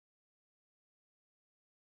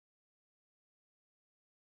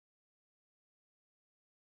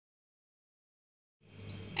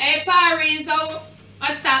Hey Paris,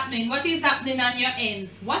 what's happening? What is happening on your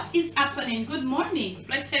ends? What is happening? Good morning.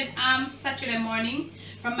 Blessed Saturday morning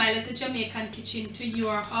from my little Jamaican kitchen to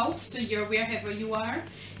your house, to your wherever you are.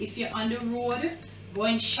 If you're on the road,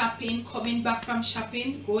 going shopping, coming back from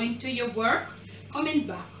shopping, going to your work, coming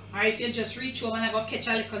back. Or if you just reach home and I go catch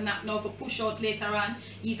a little nap now for push out later on,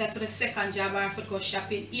 either to the second job or for go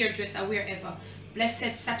shopping, hairdresser, wherever.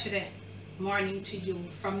 Blessed Saturday morning to you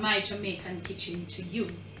from my Jamaican kitchen to you.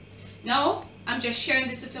 Now, I'm just sharing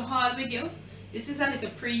this little haul with you. This is a little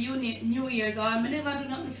pre-New Year's haul. I never do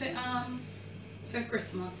nothing for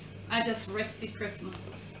Christmas. I just rested Christmas.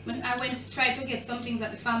 When I went to try to get some things at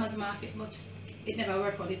the farmer's market, but it never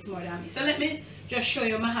worked out. It's more than me. So let me just show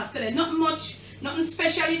you my house today. Not much, nothing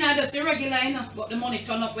special, you know, just the regular, you know, but the money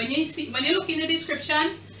turn up. When you look in the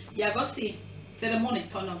description, you go see the money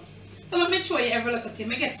turn up. So let me show you every little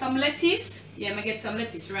thing. I get some lettuce. Yeah, I get some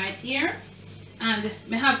lettuce right here. And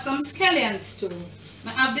I have some scallions too.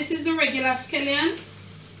 This is the regular scallion.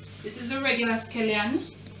 This is the regular scallion.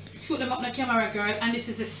 Shoot them up on the camera, girl. And this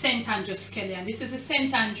is the St. Andrew scallion. This is the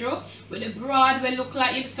St. Andrew with the broad will look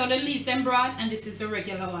like you saw the leaves them broad. And this is the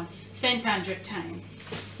regular one. St. Andrew time.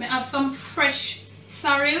 I have some fresh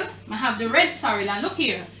sorrel. I have the red sorrel. And look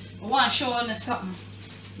here. I want to show you something.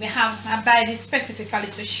 I buy this specifically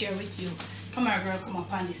to share with you. Come on, girl, come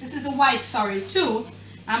up on this. This is a white sorrel too.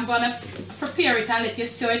 I'm gonna prepare it and let you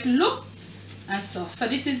see how it look. And so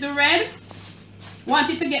this is the red.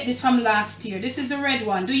 Wanted to get this from last year. This is the red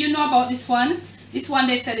one. Do you know about this one? This one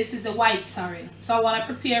they said this is the white sorrel. So I want to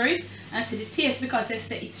prepare it and see the taste because they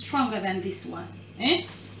say it's stronger than this one.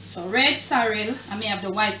 So red sorrel, I may have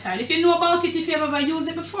the white sorrel. If you know about it, if you have ever used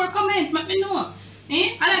it before, comment, let me know.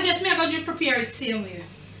 And I guess I'm going to prepare it same way.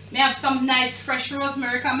 I have some nice fresh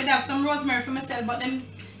rosemary. I have some rosemary for myself, but then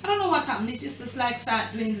I don't know what happened. It just like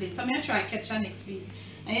start dwindling. So I'm going to try to catch the next piece.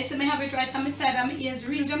 And you see me have it right on my side. And my ears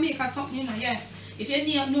real Jamaica something, you know, yeah. If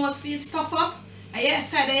your nose feels stuff up, and you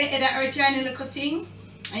side of your head that hurt you any little thing,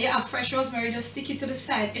 and you have fresh rosemary, just stick it to the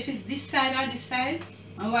side. If it's this side or this side,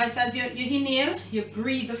 and whilst as you inhale, you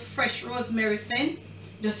breathe the fresh rosemary scent,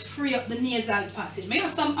 just free up the nasal passage. I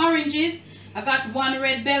have some oranges. I got one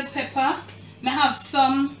red bell pepper. I have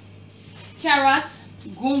some carrots,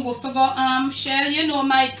 gungo for go shell, you know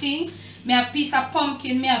my thing. I have piece of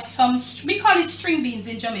pumpkin. I have some, we call it string beans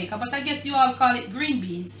in Jamaica, but I guess you all call it green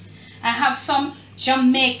beans. I have some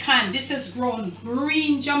Jamaican, this is grown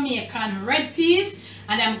green Jamaican red peas,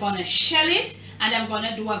 and I'm gonna shell it and I'm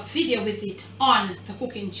gonna do a video with it on the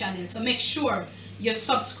cooking channel. So make sure you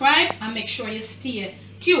subscribe and make sure you stay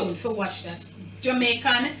tuned for watch that.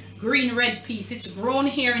 Jamaican green red peas. It's grown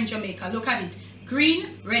here in Jamaica. Look at it.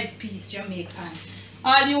 Green red peas Jamaican.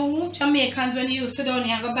 All you Jamaicans, when you used to down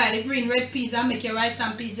here and go buy the green red peas and make your rice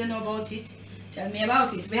and peas, you know about it. Tell me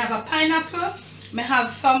about it. We have a pineapple. I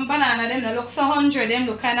have some banana, them that look so 100, them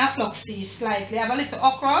look kind of fluxy slightly. I have a little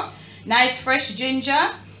okra, nice fresh ginger.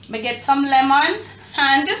 I get some lemons,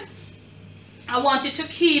 and I wanted to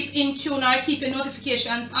keep in tune or keep the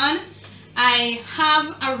notifications on. I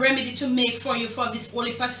have a remedy to make for you for this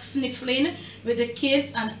Olipa sniffling with the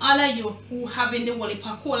kids and all of you who having the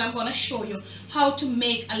Olipa cold. I'm going to show you how to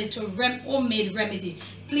make a little homemade remedy.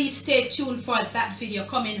 Please stay tuned for that video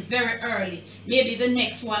coming very early. Maybe the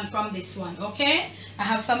next one from this one, okay? I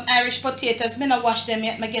have some Irish potatoes. I'm not wash them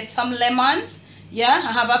yet. I get some lemons. Yeah,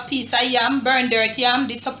 I have a piece of yam, burn dirt yam.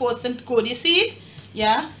 This is supposed to go, you see it?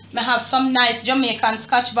 Yeah, I have some nice Jamaican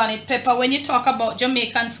Scotch Bonnet pepper. When you talk about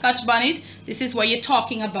Jamaican Scotch Bonnet, this is what you're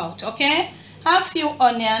talking about, okay? I have a few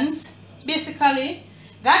onions. Basically,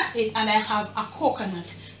 that's it. And I have a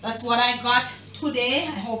coconut. That's what I got today.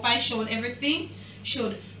 I hope I showed everything.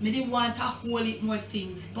 Me didn't want a whole lot more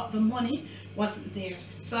things, but the money wasn't there.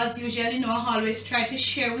 So as usual, you know, I always try to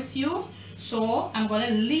share with you. So I'm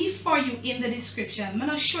gonna leave for you in the description. I'm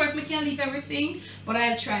not sure if we can leave everything, but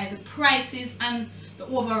I'll try the prices and the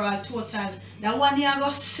overall total. That one here I'm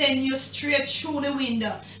gonna send you straight through the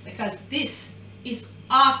window because this is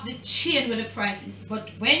off the chain with the prices. But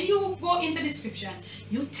when you go in the description,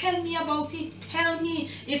 you tell me about it. Tell me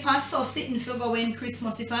if I saw sitting for going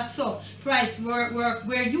Christmas, if I saw price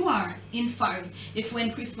where you are in foreign. If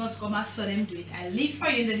when Christmas come I saw them do it. I leave for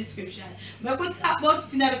you in the description. But we'll talk about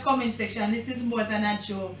it in the comment section. This is more than a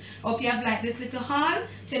joke. Hope you have liked this little haul.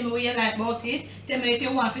 Tell me what you like about it. Tell me if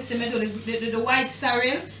you want to see me do the white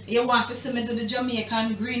sorrel. You want to see me do the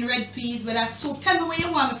Jamaican green red peas. But that's so. Tell me what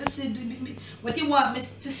you want me to see. What you want me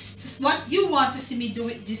to see me do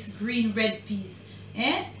with this green red peas.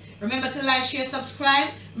 Remember to like, share, subscribe.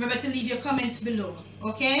 Remember to leave your comments below.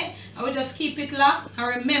 Okay? I will just keep it locked.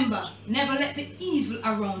 And remember, never let the evil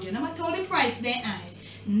around you. No matter how the price they high.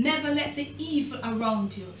 Never let the evil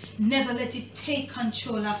around you, never let it take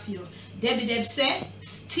control of you. Debbiedebs say,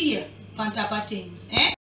 steer on top of things.